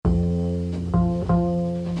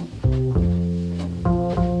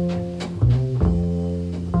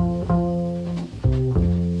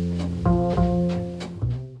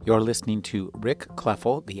You're listening to Rick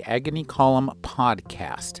Kleffel, the Agony Column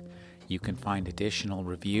podcast. You can find additional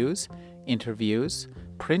reviews, interviews,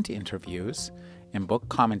 print interviews, and book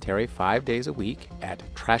commentary 5 days a week at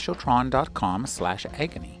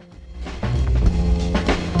trashotron.com/agony.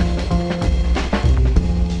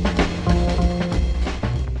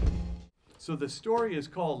 So the story is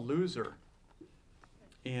called Loser.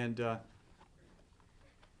 And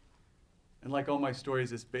like all my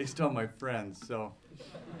stories, it's based on my friends. So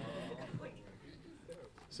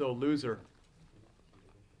Loser.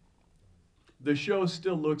 The show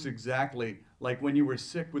still looks exactly like when you were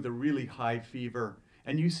sick with a really high fever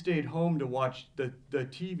and you stayed home to watch the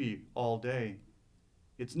TV all day.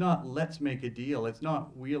 It's not Let's Make a Deal. It's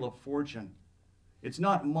not Wheel of Fortune. It's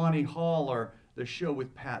not Monty Hall or the show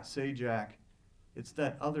with Pat Sajak. It's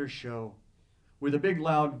that other show where the big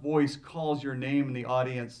loud voice calls your name and the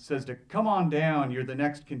audience says to come on down, you're the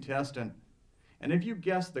next contestant. And if you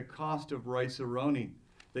guess the cost of rice-a-roni,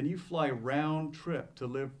 then you fly round trip to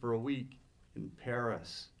live for a week in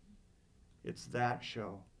Paris. It's that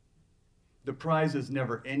show. The prize is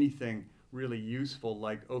never anything really useful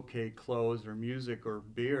like okay clothes or music or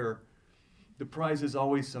beer. The prize is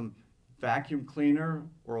always some vacuum cleaner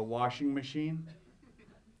or a washing machine.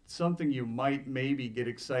 Something you might maybe get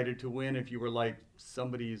excited to win if you were like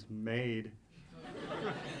somebody's maid.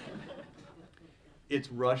 It's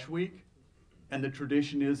rush week, and the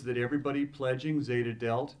tradition is that everybody pledging Zeta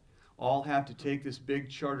Delt all have to take this big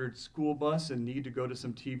chartered school bus and need to go to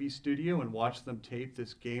some TV studio and watch them tape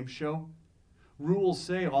this game show. Rules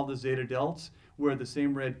say all the Zeta Delts wear the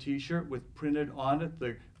same red t-shirt with printed on it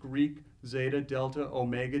the Greek Zeta Delta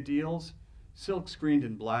Omega deals, silk screened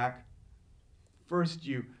in black. First,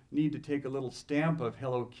 you need to take a little stamp of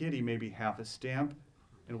Hello Kitty, maybe half a stamp,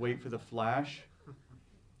 and wait for the flash.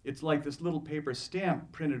 It's like this little paper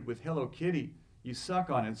stamp printed with Hello Kitty. You suck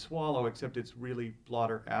on and swallow, except it's really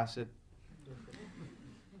blotter acid.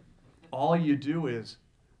 All you do is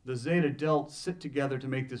the Zeta Delt sit together to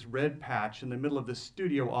make this red patch in the middle of the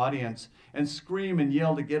studio audience and scream and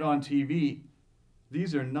yell to get on TV.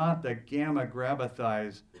 These are not the Gamma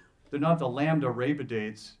Grabathies. They're not the Lambda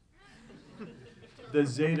Rapidates. The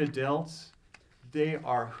Zeta Delts, they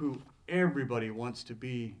are who everybody wants to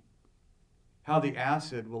be. How the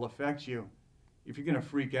acid will affect you. If you're going to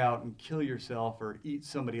freak out and kill yourself or eat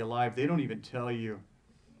somebody alive, they don't even tell you.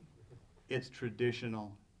 It's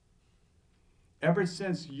traditional. Ever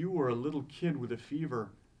since you were a little kid with a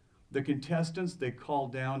fever, the contestants they call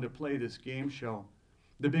down to play this game show.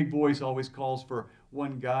 The big voice always calls for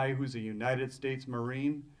one guy who's a United States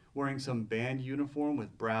Marine wearing some band uniform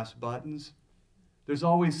with brass buttons. There's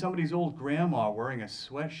always somebody's old grandma wearing a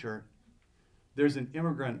sweatshirt. There's an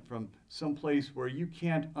immigrant from someplace where you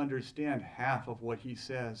can't understand half of what he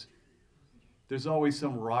says. There's always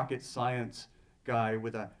some rocket science guy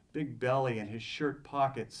with a big belly and his shirt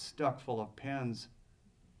pockets stuck full of pens.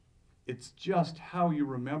 It's just how you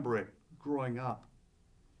remember it growing up.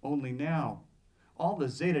 Only now, all the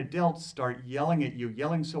Zeta Delts start yelling at you,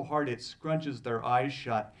 yelling so hard it scrunches their eyes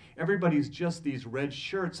shut. Everybody's just these red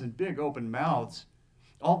shirts and big open mouths.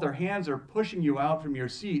 All their hands are pushing you out from your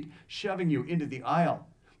seat, shoving you into the aisle.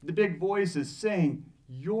 The big voice is saying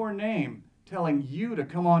your name, telling you to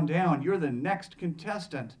come on down. You're the next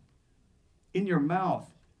contestant. In your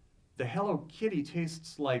mouth, the Hello Kitty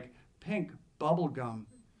tastes like pink bubble gum.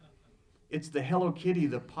 It's the Hello Kitty,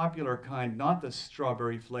 the popular kind, not the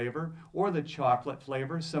strawberry flavor or the chocolate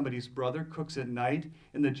flavor somebody's brother cooks at night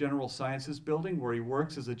in the General Sciences building where he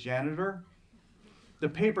works as a janitor. The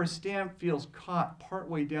paper stamp feels caught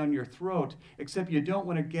partway down your throat, except you don't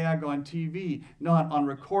want to gag on TV, not on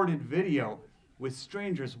recorded video, with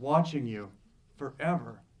strangers watching you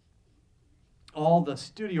forever. All the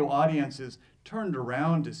studio audience is turned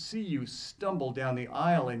around to see you stumble down the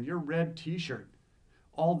aisle in your red t-shirt.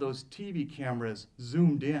 All those TV cameras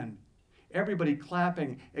zoomed in. Everybody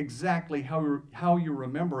clapping exactly how you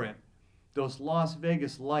remember it. Those Las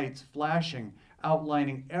Vegas lights flashing,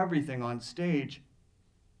 outlining everything on stage.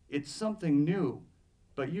 It's something new,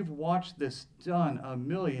 but you've watched this done a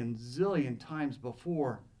million zillion times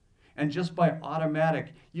before. And just by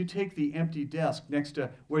automatic, you take the empty desk next to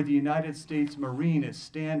where the United States Marine is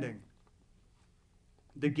standing.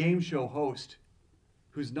 The game show host,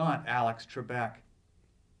 who's not Alex Trebek,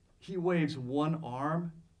 he waves one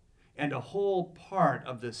arm, and a whole part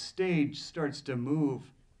of the stage starts to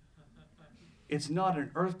move. It's not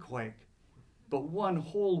an earthquake, but one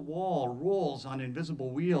whole wall rolls on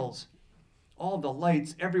invisible wheels. All the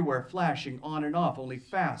lights everywhere flashing on and off, only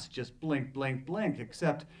fast, just blink, blink, blink,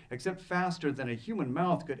 except faster than a human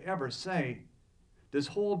mouth could ever say. This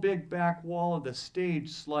whole big back wall of the stage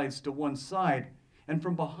slides to one side, and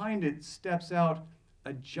from behind it steps out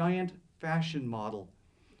a giant fashion model,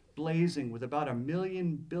 blazing with about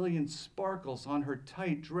 1,000,000,000,000 sparkles on her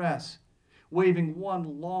tight dress, waving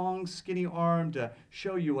one long skinny arm to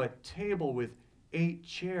show you a table with 8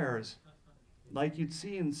 chairs, like you'd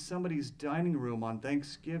see in somebody's dining room on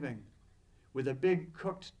Thanksgiving, with a big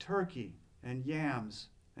cooked turkey and yams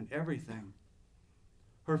and everything.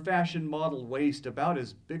 Her fashion model waist about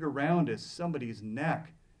as big around as somebody's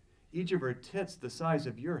neck, each of her tits the size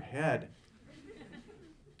of your head.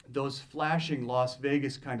 Those flashing Las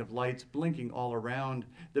Vegas kind of lights blinking all around.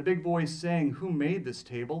 The big voice saying who made this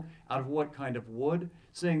table, out of what kind of wood,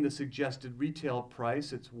 saying the suggested retail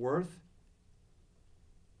price it's worth.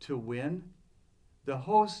 To win, the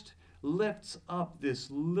host lifts up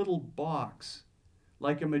this little box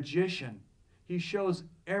like a magician. He shows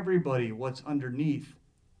everybody what's underneath.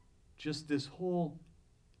 Just this whole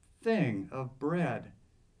thing of bread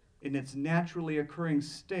in its naturally occurring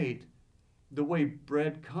state, the way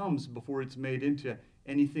bread comes before it's made into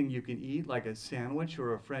anything you can eat, like a sandwich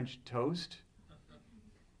or a French toast.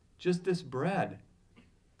 Just this bread,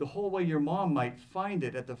 the whole way your mom might find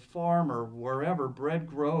it at the farm or wherever bread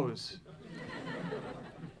grows.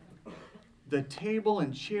 The table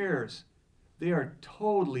and chairs, they are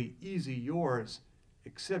totally easy yours,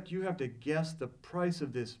 except you have to guess the price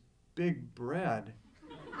of this big bread.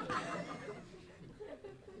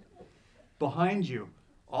 Behind you,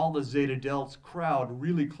 all the Zeta Delts crowd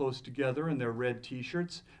really close together in their red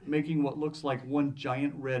t-shirts, making what looks like one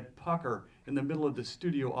giant red pucker in the middle of the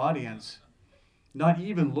studio audience. Not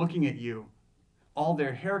even looking at you. All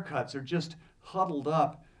their haircuts are just huddled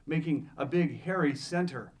up, making a big hairy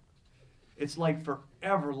center. It's like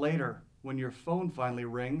forever later when your phone finally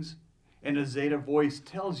rings and a Zeta voice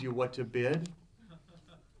tells you what to bid.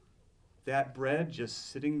 That bread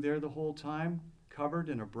just sitting there the whole time, covered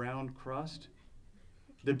in a brown crust.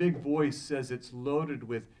 The big voice says it's loaded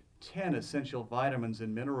with 10 essential vitamins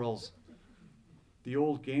and minerals. The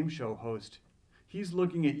old game show host, he's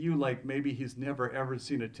looking at you like maybe he's never ever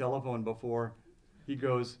seen a telephone before. He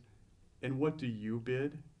goes, "And what do you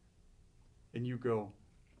bid?" And you go,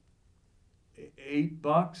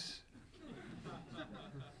 $8?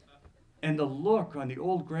 And the look on the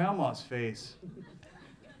old grandma's face,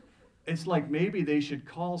 it's like maybe they should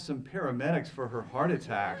call some paramedics for her heart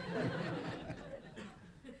attack.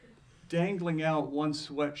 Dangling out one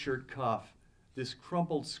sweatshirt cuff, this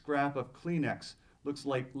crumpled scrap of Kleenex looks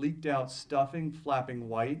like leaked out stuffing flapping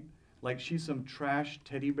white, like she's some trash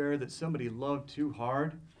teddy bear that somebody loved too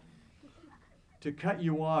hard. To cut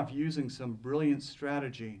you off using some brilliant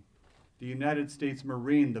strategy, the United States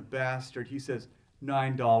Marine, the bastard, he says,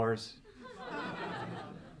 $9.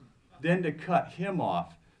 Then to cut him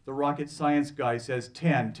off, the rocket science guy says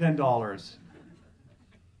 $10.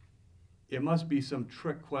 It must be some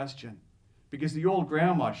trick question, because the old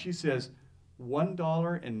grandma, she says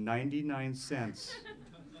 $1.99.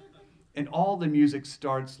 And all the music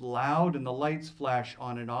starts loud and the lights flash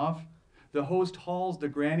on and off. The host hauls the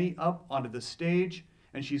granny up onto the stage,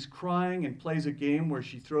 and she's crying and plays a game where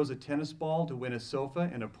she throws a tennis ball to win a sofa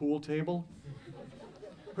and a pool table.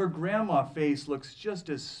 Her grandma face looks just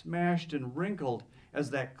as smashed and wrinkled as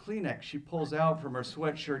that Kleenex she pulls out from her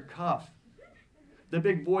sweatshirt cuff. The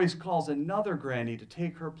big voice calls another granny to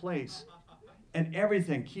take her place, and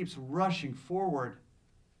everything keeps rushing forward.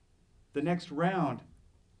 The next round,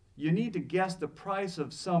 you need to guess the price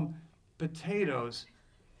of some potatoes,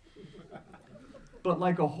 but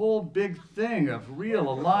like a whole big thing of real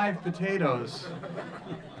alive potatoes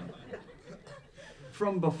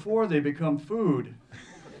from before they become food.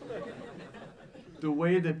 The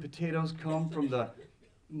way that potatoes come from the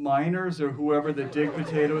miners or whoever that dig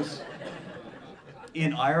potatoes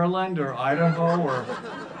in Ireland or Idaho or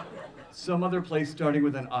some other place starting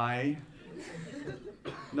with an I,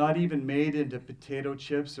 not even made into potato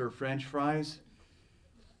chips or French fries.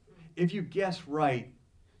 If you guess right,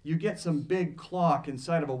 you get some big clock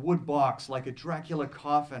inside of a wood box like a Dracula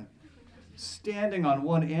coffin, standing on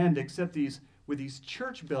one end except with these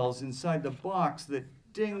church bells inside the box that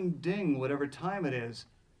ding, ding, whatever time it is.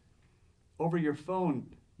 Over your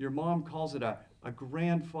phone, your mom calls it a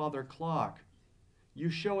grandfather clock. You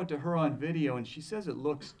show it to her on video and she says it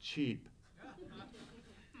looks cheap.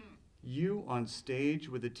 You on stage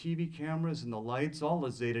with the TV cameras and the lights, all the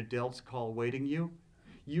Zeta Delts call waiting you.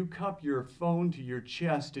 You cup your phone to your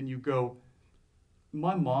chest and you go,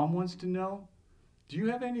 "My mom wants to know, do you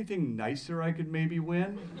have anything nicer I could maybe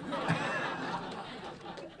win?"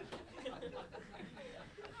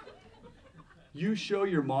 You show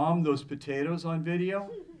your mom those potatoes on video,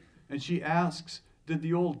 and she asks, Did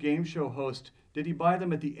the old game show host, did he buy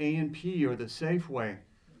them at the A&P or the Safeway?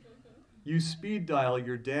 You speed dial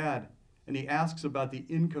your dad, and he asks about the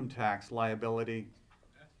income tax liability.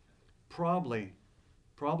 Probably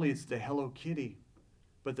it's the Hello Kitty,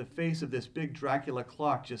 but the face of this big Dracula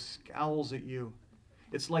clock just scowls at you.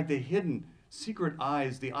 It's like the hidden, secret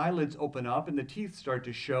eyes. The eyelids open up and the teeth start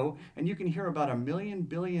to show, and you can hear about 1,000,000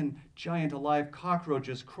 billion giant alive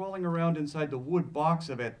cockroaches crawling around inside the wood box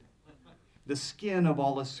of it. The skin of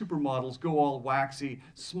all the supermodels go all waxy,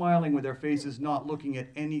 smiling with their faces not looking at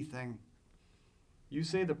anything. You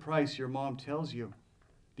say the price your mom tells you.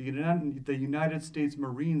 The United States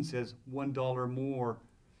Marine says $1 more.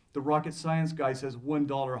 The rocket science guy says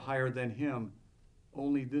 $1 higher than him.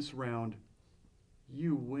 Only this round,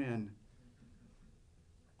 you win.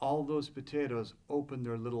 All those potatoes open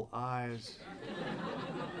their little eyes.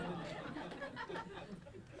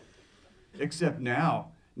 Except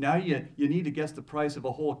now you need to guess the price of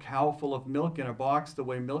a whole cow full of milk in a box the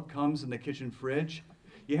way milk comes in the kitchen fridge.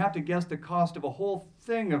 You have to guess the cost of a whole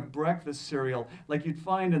thing of breakfast cereal like you'd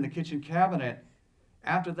find in the kitchen cabinet.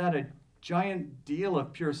 After that, a giant deal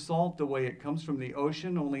of pure salt the way it comes from the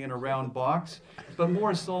ocean, only in a round box, but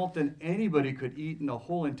more salt than anybody could eat in a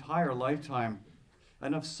whole entire lifetime.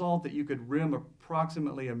 Enough salt that you could rim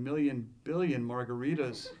approximately 1,000,000 billion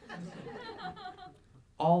margaritas.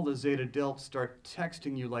 All the Zeta Delts start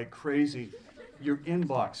texting you like crazy, your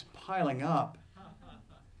inbox piling up.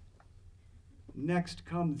 Next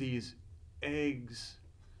come these eggs,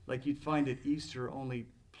 like you'd find at Easter, only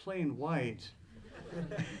plain white,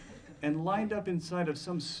 and lined up inside of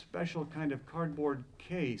some special kind of cardboard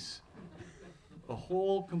case. A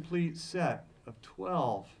whole complete set of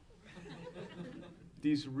 12.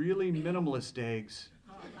 These really minimalist eggs,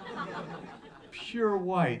 pure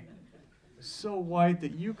white, so white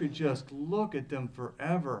that you could just look at them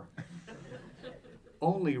forever.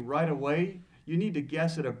 Only right away, you need to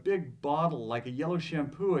guess at a big bottle like a yellow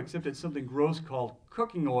shampoo, except it's something gross called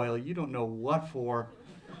cooking oil you don't know what for.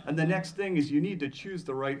 And the next thing is you need to choose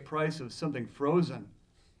the right price of something frozen.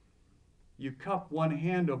 You cup one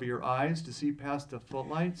hand over your eyes to see past the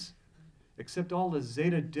footlights, except all the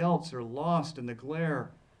Zeta Delts are lost in the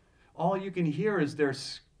glare. All you can hear is they're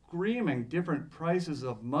screaming different prices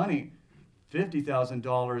of money.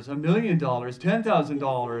 $50,000, $1,000,000,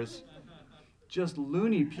 $10,000. Just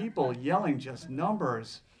loony people yelling just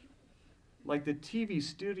numbers. Like the TV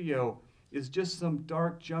studio is just some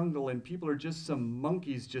dark jungle and people are just some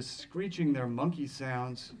monkeys just screeching their monkey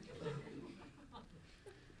sounds.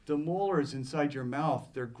 The molars inside your mouth,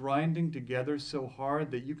 they're grinding together so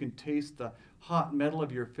hard that you can taste the hot metal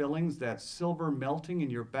of your fillings, that silver melting in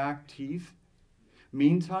your back teeth.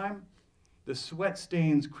 Meantime, the sweat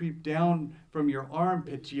stains creep down from your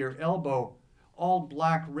armpit to your elbow, all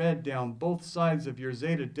black red down both sides of your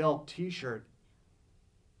Zeta Delt t-shirt.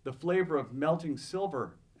 The flavor of melting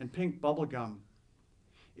silver and pink bubblegum.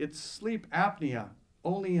 It's sleep apnea,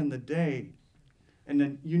 only in the day. And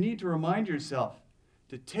then you need to remind yourself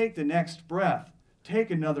to take the next breath, take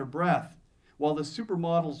another breath, while the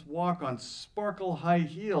supermodels walk on sparkle high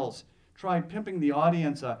heels, try pimping the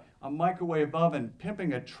audience a microwave oven,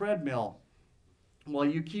 pimping a treadmill, while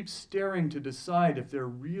you keep staring to decide if they're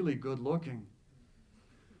really good looking.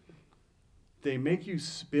 They make you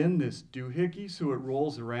spin this doohickey so it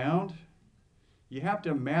rolls around. You have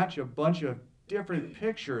to match a bunch of different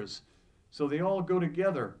pictures so they all go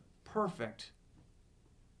together perfect.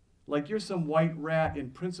 Like you're some white rat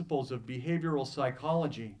in Principles of Behavioral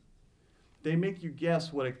Psychology. They make you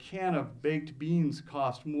guess what a can of baked beans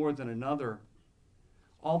cost more than another.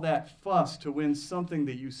 All that fuss to win something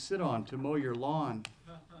that you sit on to mow your lawn.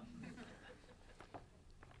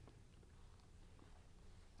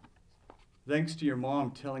 Thanks to your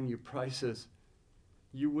mom telling you prices,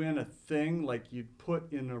 you win a thing like you'd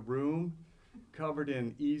put in a room covered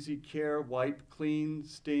in Easy Care, wipe clean,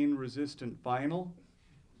 stain-resistant vinyl.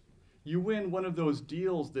 You win one of those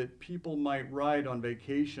deals that people might ride on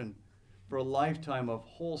vacation for a lifetime of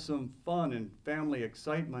wholesome fun and family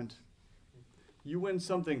excitement. You win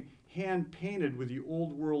something hand-painted with the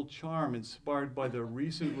old world charm inspired by the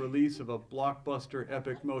recent release of a blockbuster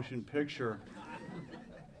epic motion picture.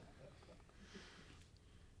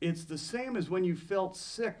 It's the same as when you felt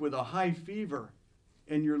sick with a high fever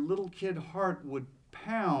and your little kid heart would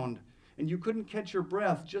pound and you couldn't catch your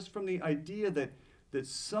breath just from the idea that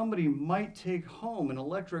somebody might take home an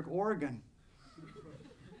electric organ.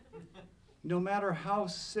 No matter how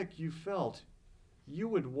sick you felt, you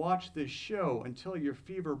would watch this show until your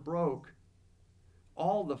fever broke.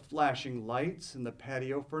 All the flashing lights and the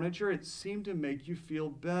patio furniture, it seemed to make you feel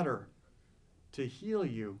better, to heal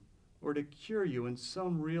you or to cure you in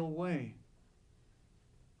some real way.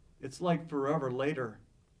 It's like forever later,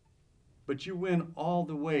 but you win all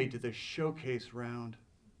the way to the showcase round.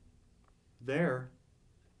 There,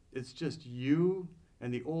 it's just you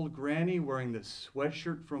and the old granny wearing the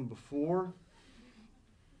sweatshirt from before.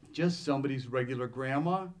 Just somebody's regular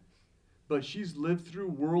grandma, but she's lived through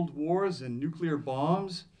world wars and nuclear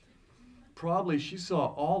bombs. Probably she saw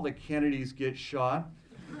all the Kennedys get shot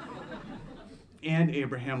and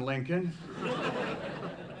Abraham Lincoln.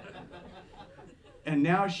 And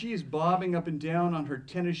now she's bobbing up and down on her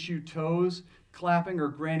tennis shoe toes, clapping her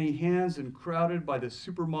granny hands and crowded by the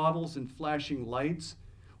supermodels and flashing lights,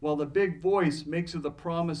 while the big voice makes her the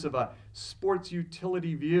promise of a sports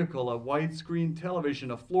utility vehicle, a widescreen television,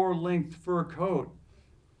 a floor-length fur coat.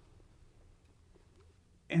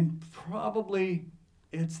 And probably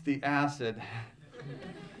it's the acid.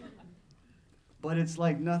 But it's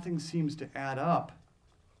like nothing seems to add up.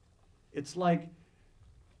 It's like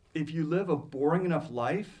if you live a boring enough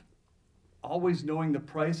life, always knowing the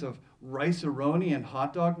price of rice-a-roni and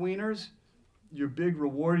hot dog wieners, your big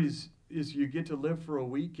reward is you get to live for a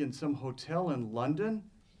week in some hotel in London.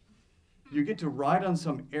 You get to ride on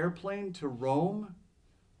some airplane to Rome,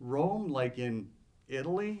 like in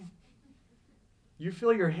Italy. You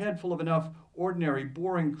fill your head full of enough ordinary,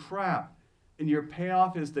 boring crap, and your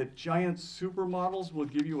payoff is that giant supermodels will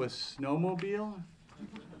give you a snowmobile.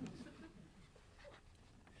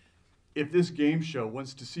 If this game show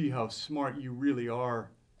wants to see how smart you really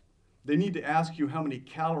are, they need to ask you how many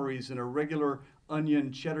calories in a regular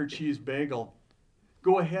onion cheddar cheese bagel.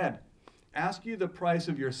 Go ahead. Ask you the price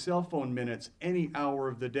of your cell phone minutes any hour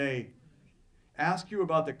of the day. Ask you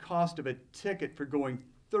about the cost of a ticket for going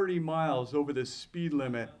 30 miles over the speed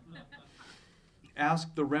limit.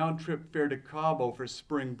 Ask the round-trip fare to Cabo for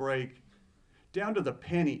spring break. Down to the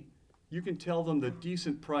penny, you can tell them the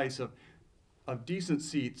decent price of decent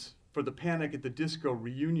seats for the Panic at the Disco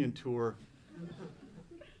reunion tour.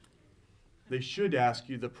 They should ask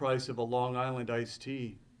you the price of a Long Island iced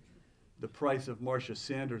tea, the price of Marcia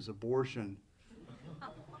Sanders' abortion.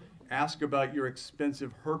 Ask about your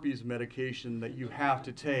expensive herpes medication that you have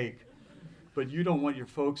to take, but you don't want your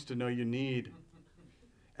folks to know you need.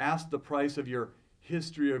 Ask the price of your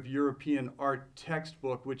History of European Art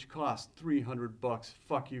textbook, which costs $300.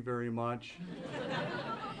 Fuck you very much.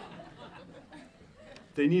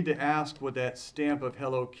 They need to ask what that stamp of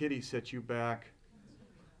Hello Kitty set you back.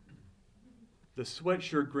 The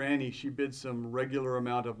sweatshirt granny, she bid some regular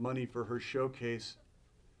amount of money for her showcase.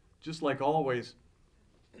 Just like always,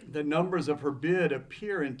 the numbers of her bid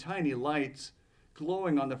appear in tiny lights,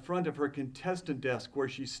 glowing on the front of her contestant desk where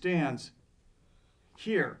she stands.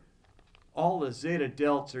 Here, all the Zeta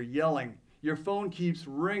Delts are yelling. Your phone keeps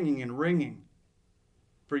ringing and ringing.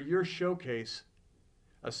 For your showcase,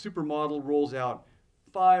 a supermodel rolls out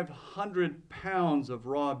 500 pounds of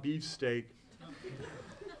raw beefsteak.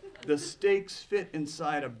 The steaks fit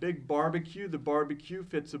inside a big barbecue. The barbecue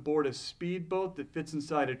fits aboard a speedboat that fits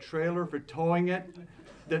inside a trailer for towing it,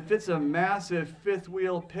 that fits a massive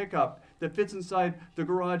fifth-wheel pickup, that fits inside the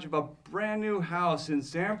garage of a brand new house in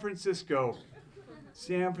San Francisco.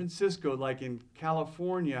 San Francisco, like in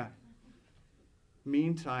California.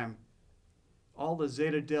 Meantime, all the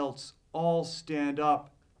Zeta Delts all stand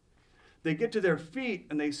up. They get to their feet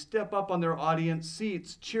and they step up on their audience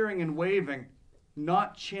seats, cheering and waving,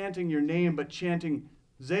 not chanting your name, but chanting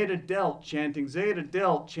Zeta Delt, chanting Zeta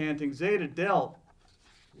Delt, chanting Zeta Delt,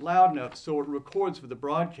 loud enough so it records for the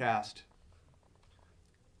broadcast.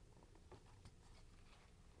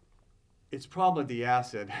 It's probably the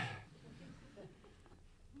acid.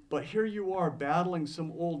 But here you are battling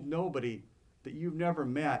some old nobody that you've never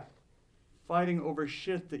met, fighting over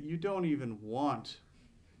shit that you don't even want.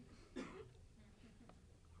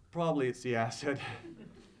 Probably it's the acid.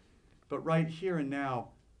 But right here and now,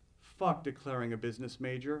 fuck declaring a business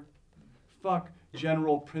major. Fuck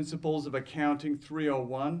General Principles of Accounting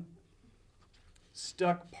 301.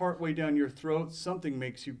 Stuck partway down your throat, something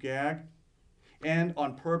makes you gag. And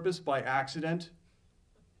on purpose, by accident,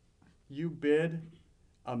 you bid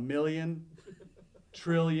 $1 million,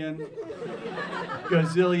 trillion,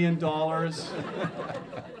 gazillion dollars,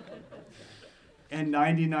 and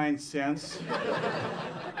 99 cents.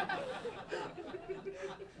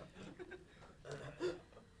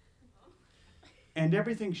 And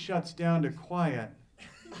everything shuts down to quiet.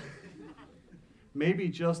 Maybe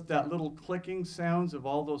just that little clicking sounds of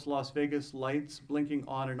all those Las Vegas lights blinking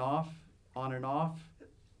on and off, on and off,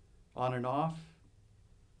 on and off.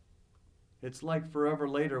 It's like forever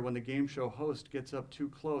later when the game show host gets up too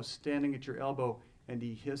close, standing at your elbow, and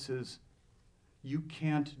he hisses, "You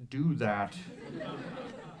can't do that."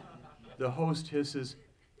 The host hisses,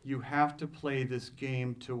 "You have to play this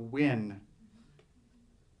game to win."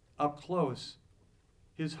 Up close,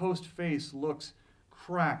 his host face looks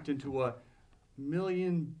cracked into a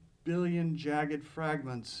million billion jagged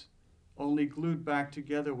fragments, only glued back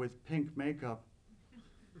together with pink makeup,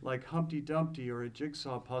 like Humpty Dumpty or a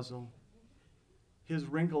jigsaw puzzle. His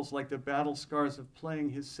wrinkles like the battle scars of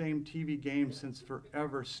playing his same TV game since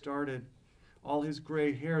forever started. All his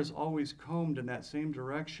gray hairs always combed in that same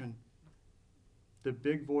direction. The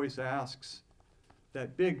big voice asks,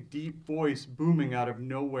 that big, deep voice booming out of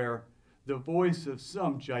nowhere, the voice of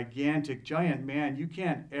some giant man you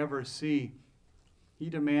can't ever see. He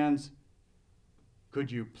demands,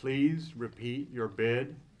 "Could you please repeat your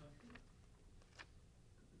bid?"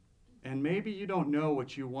 And maybe you don't know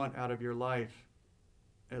what you want out of your life,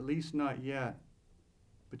 at least not yet,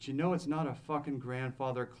 but you know it's not a fucking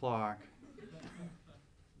grandfather clock.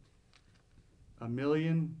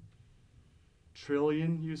 1,000,000,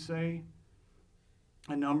 trillion, you say?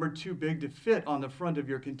 A number too big to fit on the front of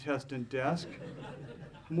your contestant desk.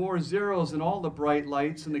 More zeros than all the bright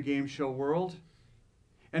lights in the game show world.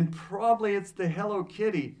 And probably it's the Hello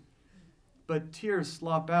Kitty, but tears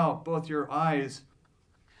slop out both your eyes,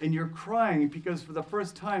 and you're crying because for the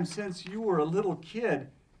first time since you were a little kid,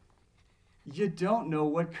 you don't know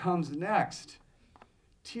what comes next.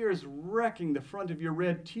 Tears wrecking the front of your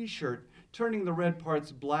red t-shirt, turning the red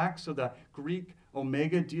parts black so the Greek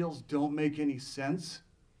omega deals don't make any sense.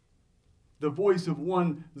 The voice of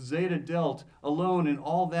one Zeta Delt, alone in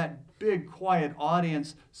all that big quiet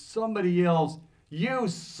audience, somebody yells, "You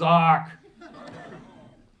suck!"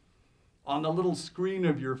 On the little screen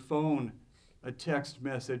of your phone, a text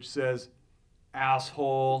message says,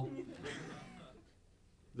 "Asshole."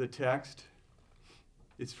 The text,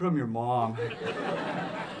 it's from your mom.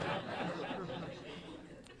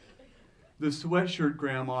 The sweatshirt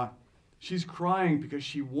grandma, she's crying because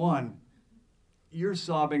she won. You're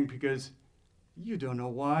sobbing because you don't know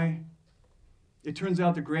why. It turns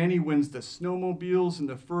out the granny wins the snowmobiles and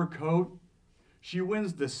the fur coat. She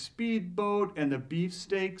wins the speedboat and the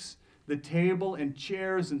beefsteaks, the table and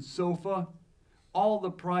chairs and sofa, all the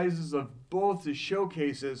prizes of both the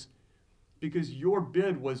showcases, because your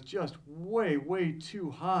bid was just way, way too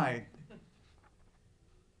high.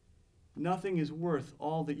 Nothing is worth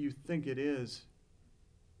all that you think it is.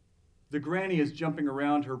 The granny is jumping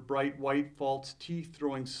around, her bright white false teeth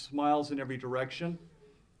throwing smiles in every direction.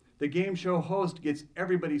 The game show host gets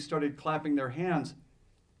everybody started clapping their hands,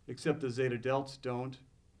 except the Zeta Delts don't.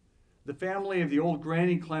 The family of the old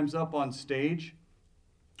granny climbs up on stage,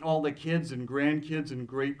 all the kids and grandkids and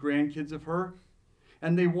great-grandkids of her,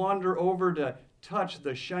 and they wander over to touch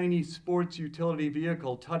the shiny sports utility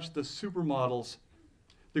vehicle, touch the supermodels.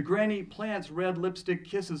 The granny plants red lipstick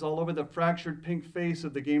kisses all over the fractured pink face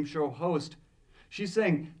of the game show host. She's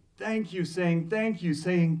saying, "Thank you," saying, "Thank you,"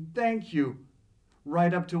 saying, "Thank you,"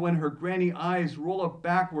 right up to when her granny eyes roll up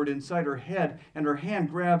backward inside her head and her hand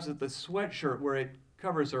grabs at the sweatshirt where it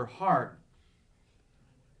covers her heart.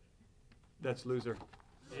 That's loser.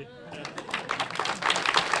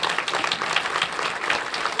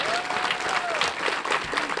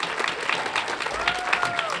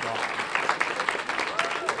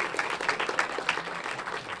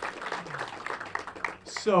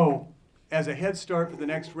 So, as a head start for the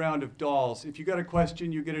next round of dolls, if you got a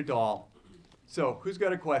question, you get a doll. So, who's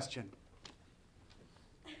got a question?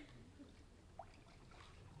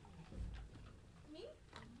 Me?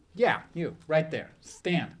 Yeah, you, right there.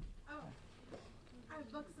 Stand. Oh, I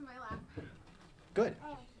have books in my lap. Good.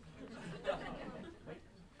 Oh.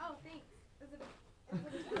 Oh, thanks. Is it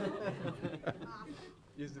a girl?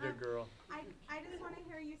 Is it a girl? I just want to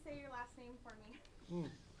hear you say your last name for me.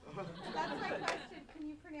 That's my question. Can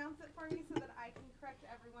you pronounce it for me so that I can correct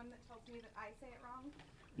everyone that tells me that I say it wrong?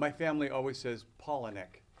 My family always says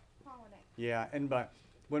Polinek. Polinek. Yeah, and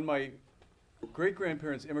when my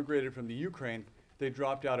great-grandparents immigrated from the Ukraine, they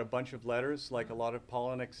dropped out a bunch of letters like a lot of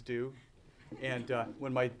Poloneks do. And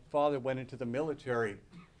when my father went into the military,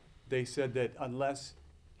 they said that unless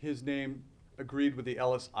his name agreed with the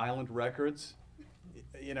Ellis Island records,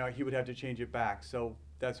 you know, he would have to change it back. So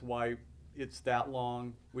that's why it's that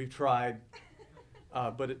long. We've tried,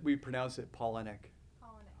 but we pronounce it Polinek.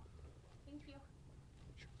 Polinek. Thank you.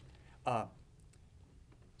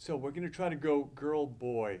 So we're going to try to go girl,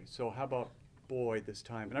 boy. So how about boy this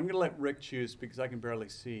time? And I'm going to let Rick choose because I can barely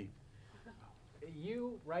see.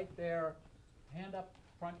 You right there, hand up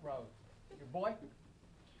front row. Your boy?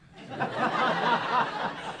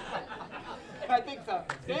 I think so.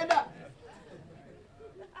 Stand up.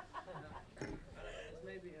 It's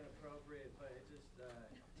maybe inappropriate, but it just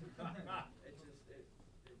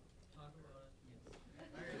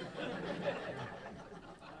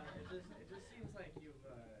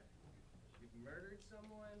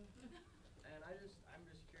someone, and I'm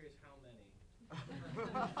just curious how many.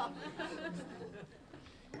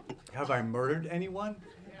 Have I murdered anyone?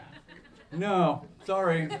 No,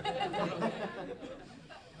 sorry.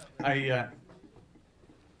 I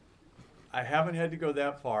haven't had to go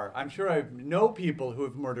that far. I'm sure I know people who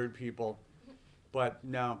have murdered people, but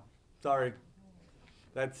no, sorry.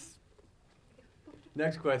 That's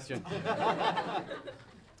next question. I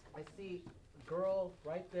see a girl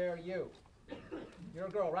right there, you. You're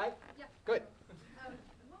a girl, right? Yeah. Good.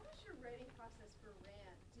 What was your writing process for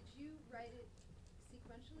Rant? Did you write it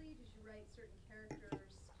sequentially? Did you write certain characters?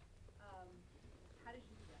 How did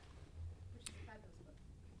you do that? Which is a fabulous book.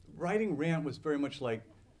 Writing Rant was very much like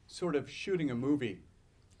sort of shooting a movie,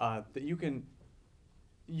 that you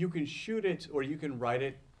can shoot it or you can write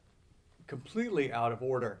it completely out of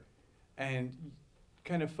order, and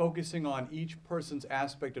kind of focusing on each person's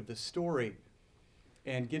aspect of the story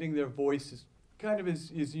and getting their voice kind of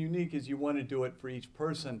as unique as you want to do it for each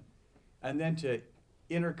person, and then to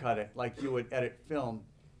intercut it like you would edit film.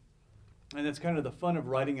 And that's kind of the fun of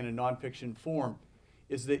writing in a nonfiction form,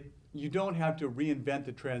 is that you don't have to reinvent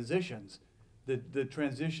the transitions. The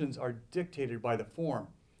transitions are dictated by the form.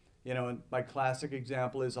 You know, and my classic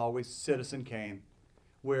example is always Citizen Kane,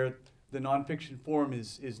 where the nonfiction form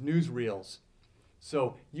is newsreels.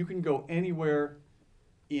 So you can go anywhere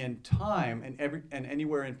in time and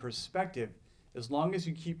anywhere in perspective, as long as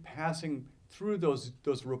you keep passing through those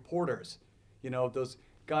reporters. You know, those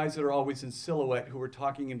guys that are always in silhouette who are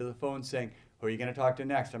talking into the phone saying, "Who are you going to talk to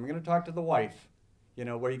next?" "I'm going to talk to the wife." You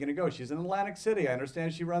know, "Where are you going to go?" "She's in Atlantic City. I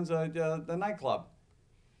understand she runs the nightclub."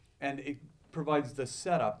 And it provides the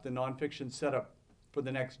setup, the nonfiction setup for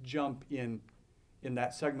the next jump in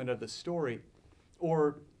that segment of the story.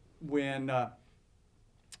 Or when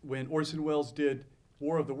Orson Welles did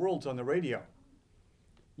War of the Worlds on the radio,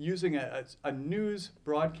 using a news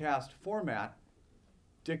broadcast format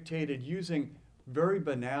dictated using very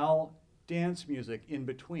banal dance music in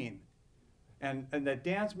between. And that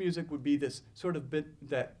dance music would be this sort of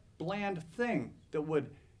that bland thing that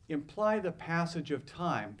would imply the passage of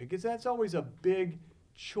time, because that's always a big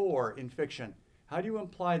chore in fiction. How do you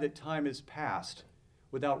imply that time has passed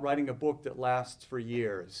without writing a book that lasts for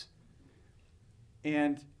years?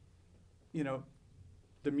 And, you know,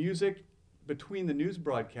 the music between the news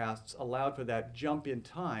broadcasts allowed for that jump in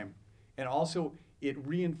time, and also it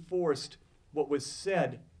reinforced what was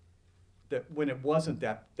said that when it wasn't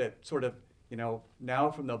that sort of, you know,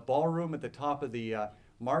 now from the ballroom at the top of the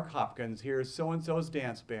Mark Hopkins, here's so-and-so's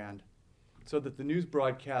dance band, so that the news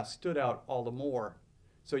broadcast stood out all the more.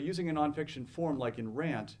 So using a nonfiction form like in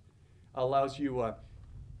Rant allows you,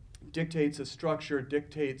 dictates a structure,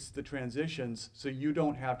 dictates the transitions, so you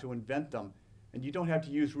don't have to invent them. And you don't have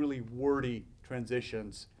to use really wordy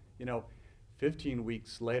transitions. You know, 15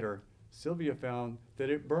 weeks later, Sylvia found that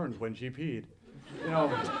it burned when she peed. You know,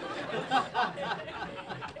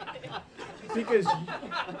 because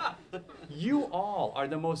you all are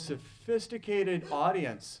the most sophisticated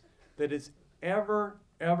audience that has ever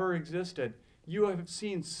existed. You have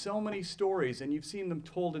seen so many stories, and you've seen them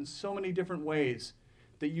told in so many different ways,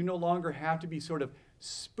 that you no longer have to be sort of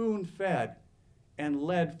spoon-fed and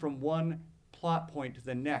led from one plot point to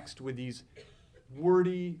the next with these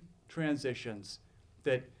wordy transitions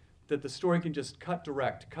that the story can just cut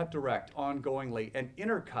direct ongoingly, and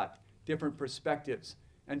intercut different perspectives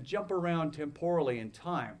and jump around temporally in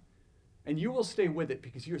time. And you will stay with it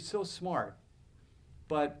because you're so smart.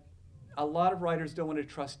 But a lot of writers don't want to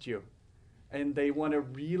trust you, and they want to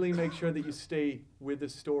really make sure that you stay with the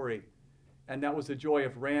story. And that was the joy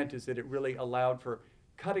of Rant, is that it really allowed for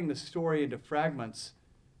cutting the story into fragments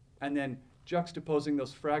and then juxtaposing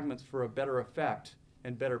those fragments for a better effect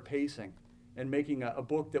and better pacing, and making a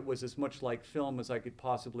book that was as much like film as I could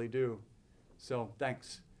possibly do. So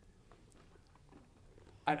thanks.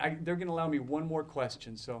 They're going to allow me one more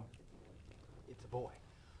question, so. It's a boy.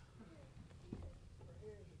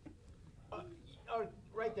 Oh,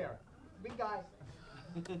 right there. Big guy.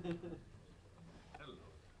 Hello.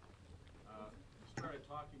 You started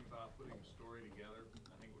talking about putting a story together.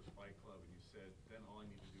 I think it was Fight Club, and you said, then all I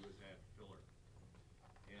need to do is add filler.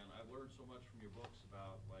 And I've learned so much from your books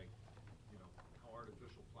about, like, you know, how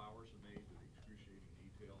artificial flowers are made with excruciating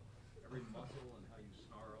detail. Every muscle and how you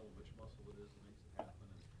snarl, which muscle it is that makes it happen,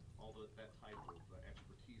 and all that type of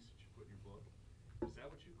expertise that you put in your book. Is that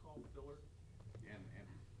what you call filler? And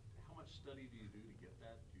how much study do you do to get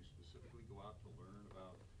that? Do you specifically go out to learn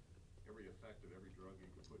about every effect of every drug you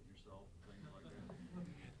can put in yourself, things like that?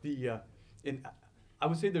 I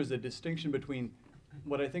would say there's a distinction between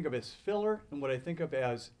what I think of as filler and what I think of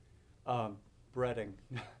as breading.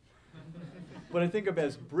 what I think of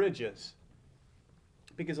as bridges.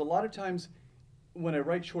 Because a lot of times when I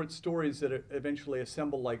write short stories that eventually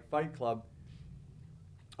assemble like Fight Club,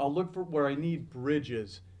 I'll look for where I need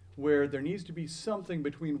bridges, where there needs to be something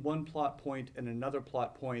between one plot point and another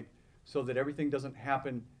plot point so that everything doesn't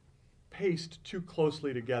happen paced too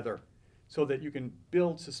closely together, so that you can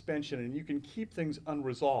build suspension and you can keep things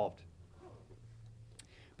unresolved.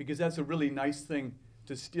 Because that's a really nice thing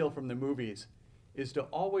to steal from the movies, is to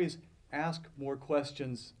always ask more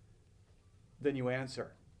questions than you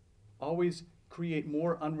answer. Always create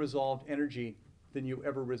more unresolved energy than you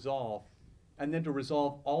ever resolve. And then to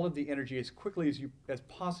resolve all of the energy as quickly as you as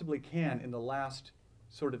possibly can in the last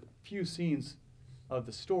sort of few scenes of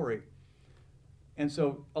the story. And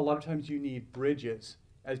so a lot of times you need bridges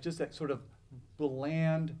as just that sort of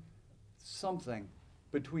bland something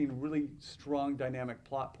between really strong dynamic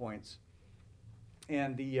plot points.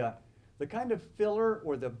 And the kind of filler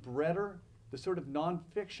or the breader, the sort of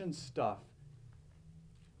nonfiction stuff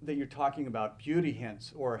that you're talking about, beauty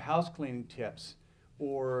hints or house cleaning tips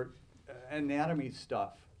or anatomy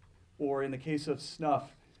stuff, or in the case of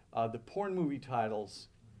Snuff, the porn movie titles,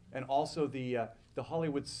 and also the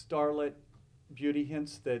Hollywood starlet beauty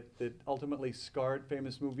hints that ultimately scarred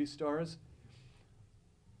famous movie stars.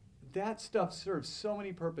 That stuff serves so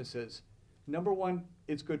many purposes. Number one,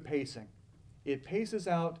 it's good pacing. It paces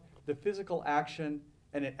out the physical action,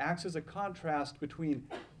 and it acts as a contrast between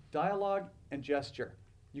dialogue and gesture.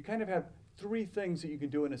 You kind of have three things that you can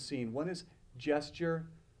do in a scene. One is gesture,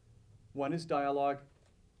 one is dialogue,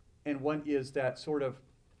 and one is that sort of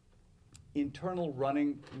internal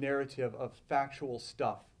running narrative of factual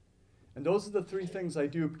stuff. And those are the three things I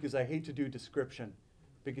do because I hate to do description,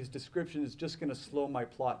 because description is just going to slow my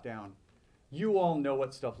plot down. You all know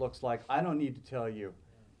what stuff looks like. I don't need to tell you.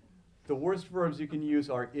 The worst verbs you can use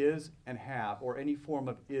are is and have, or any form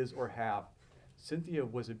of is or have. Cynthia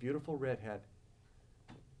was a beautiful redhead.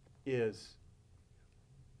 Is.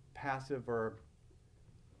 Passive verb.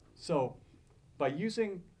 So, by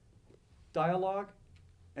using dialogue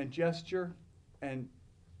and gesture and,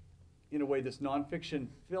 in a way, this nonfiction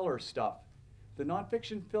filler stuff, the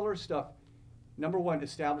nonfiction filler stuff, number one,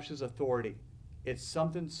 establishes authority. It's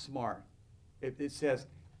something smart. It says,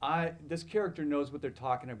 this character knows what they're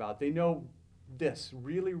talking about. They know this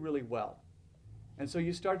really, really well. And so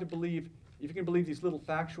you start to believe, if you can believe these little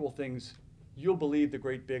factual things, you'll believe the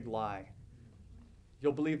great big lie.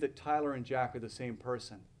 You'll believe that Tyler and Jack are the same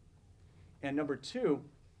person. And number two,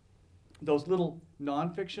 those little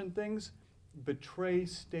nonfiction things betray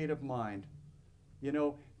state of mind. You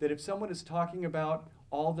know, that if someone is talking about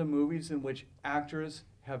all the movies in which actors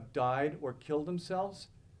have died or killed themselves,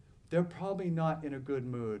 they're probably not in a good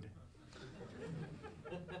mood.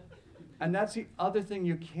 And that's the other thing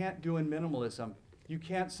you can't do in minimalism. You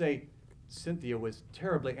can't say, Cynthia was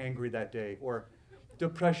terribly angry that day, or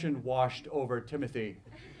depression washed over Timothy.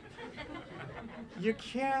 You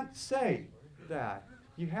can't say that.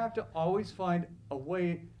 You have to always find a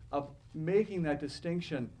way of making that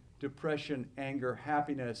distinction, depression, anger,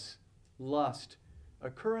 happiness, lust,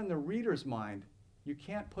 occur in the reader's mind. You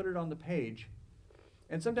can't put it on the page.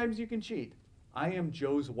 And sometimes you can cheat. I am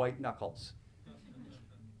Joe's white knuckles.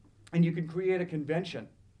 And you can create a convention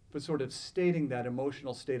for sort of stating that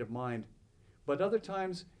emotional state of mind. But other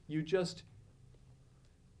times, you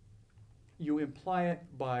imply it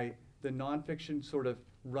by the nonfiction sort of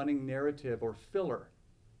running narrative or filler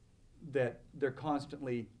that they're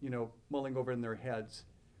constantly, mulling over in their heads.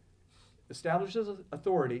 Establishes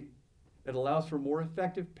authority. It allows for more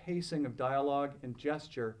effective pacing of dialogue and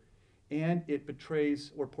gesture, and it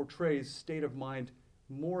betrays or portrays state of mind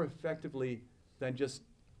more effectively than just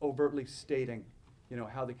overtly stating,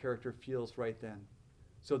 how the character feels right then.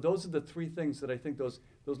 So those are the three things that I think those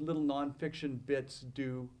little nonfiction bits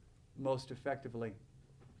do most effectively.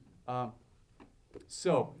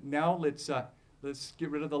 So now let's get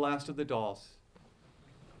rid of the last of the dolls.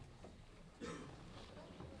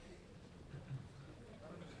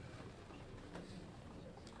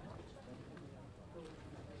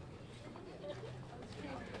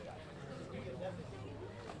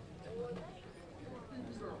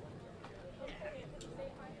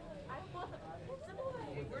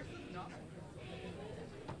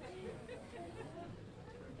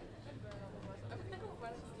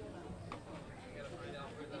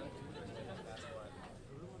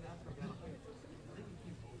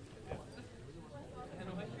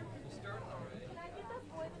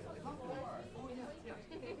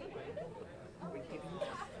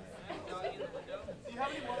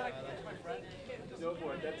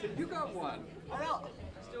 You got one.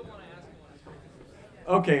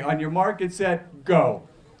 Okay, on your mark, get set, go.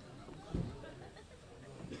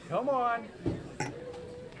 Come on.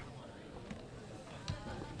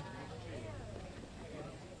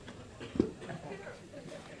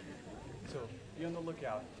 So, be on the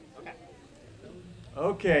lookout.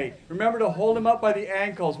 Okay, remember to hold him up by the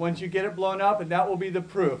ankles once you get it blown up, and that will be the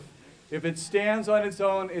proof. If it stands on its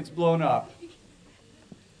own, it's blown up.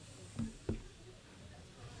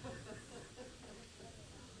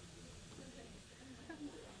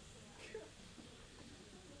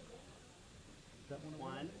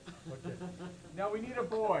 One. Okay. Now we need a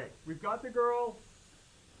boy. We've got the girl.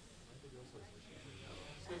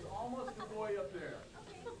 There's almost a boy up there.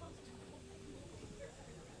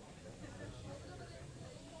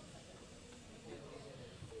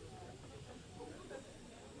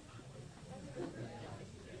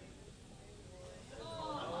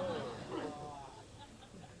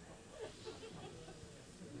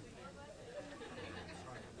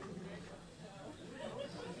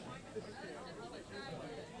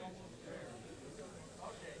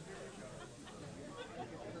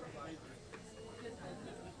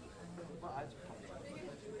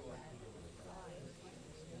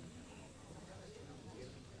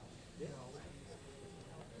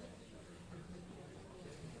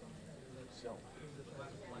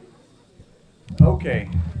 Okay,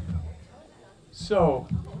 so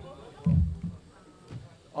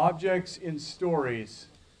objects in stories.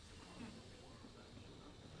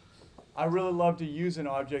 I really love to use an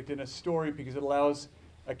object in a story because it allows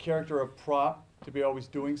a character or prop to be always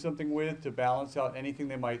doing something with, to balance out anything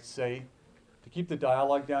they might say, to keep the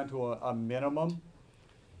dialogue down to a minimum.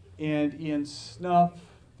 And in Snuff,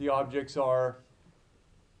 the objects are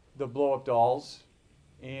the blow-up dolls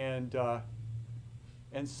and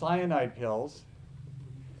cyanide pills.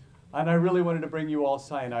 And I really wanted to bring you all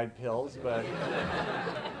cyanide pills, but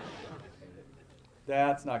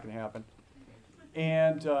that's not going to happen.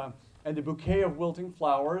 And the bouquet of wilting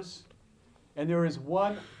flowers. And there is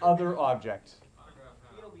one other object.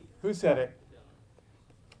 Who said it?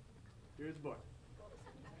 Here's the book.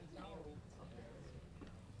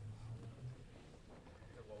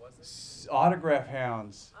 Autograph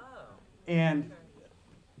hounds. And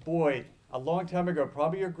boy, a long time ago,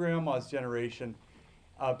 probably your grandma's generation,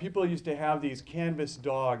 people used to have these canvas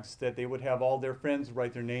dogs that they would have all their friends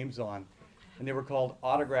write their names on. And they were called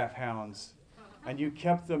autograph hounds. And you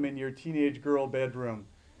kept them in your teenage girl bedroom.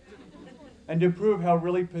 And to prove how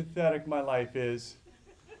really pathetic my life is,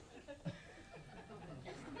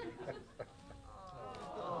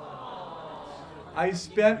 I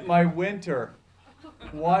spent my winter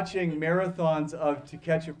watching marathons of To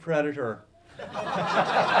Catch a Predator.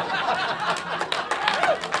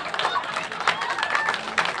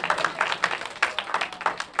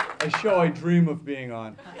 A show I dream of being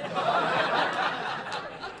on.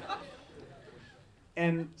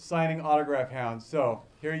 And signing autograph hounds. So,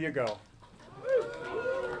 here you go.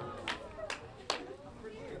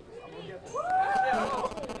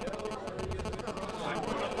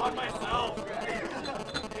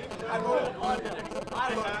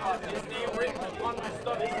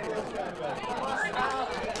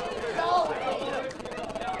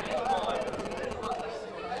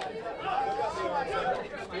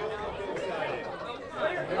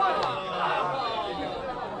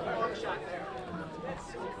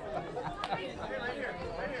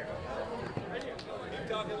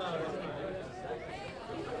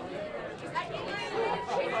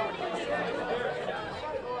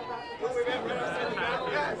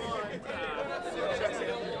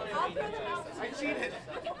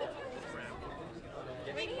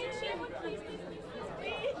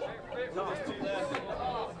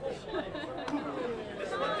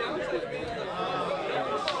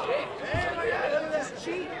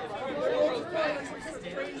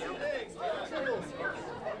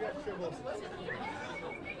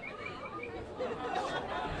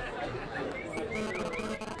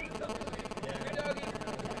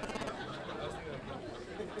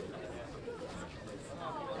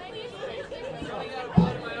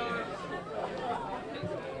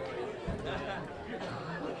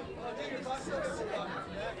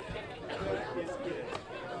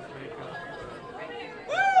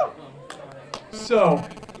 So,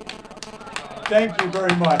 thank you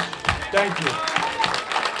very much. Thank you.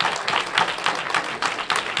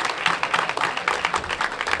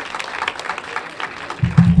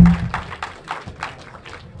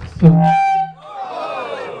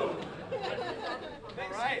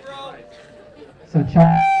 So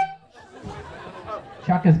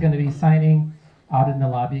Chuck is going to be signing out in the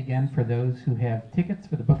lobby again for those who have tickets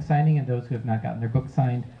for the book signing and those who have not gotten their book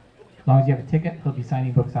signed. As long as you have a ticket, he'll be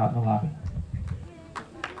signing books out in the lobby.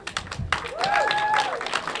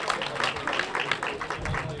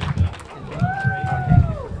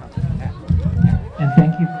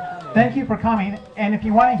 Thank you for coming. And if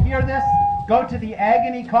you want to hear this, go to the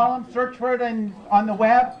Agony column, search for it on the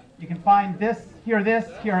web. You can find this, hear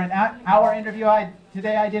an hour interview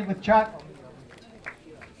today I did with Chuck.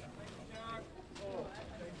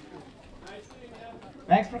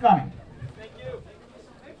 Thanks for coming. Thank you.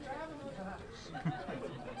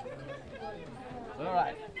 All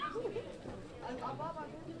right.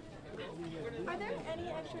 Are there any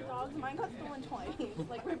extra dogs? Mine got stolen twice.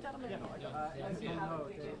 Like ripped out of my door. I think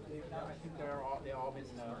they've all been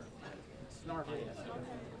snarfing.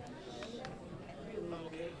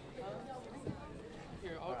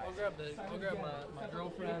 Here, I'll grab my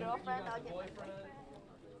girlfriend. Your girlfriend, I'll get my boyfriend.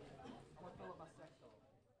 I'm gonna fill up my sex doll.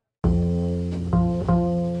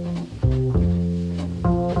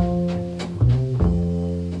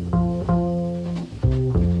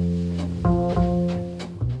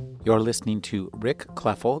 You're listening to Rick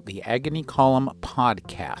Kleffel, the Agony Column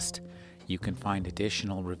podcast. You can find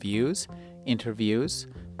additional reviews, interviews,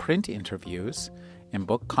 print interviews, and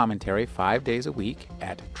book commentary 5 days a week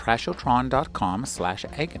at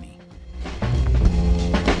trashotron.com/agony.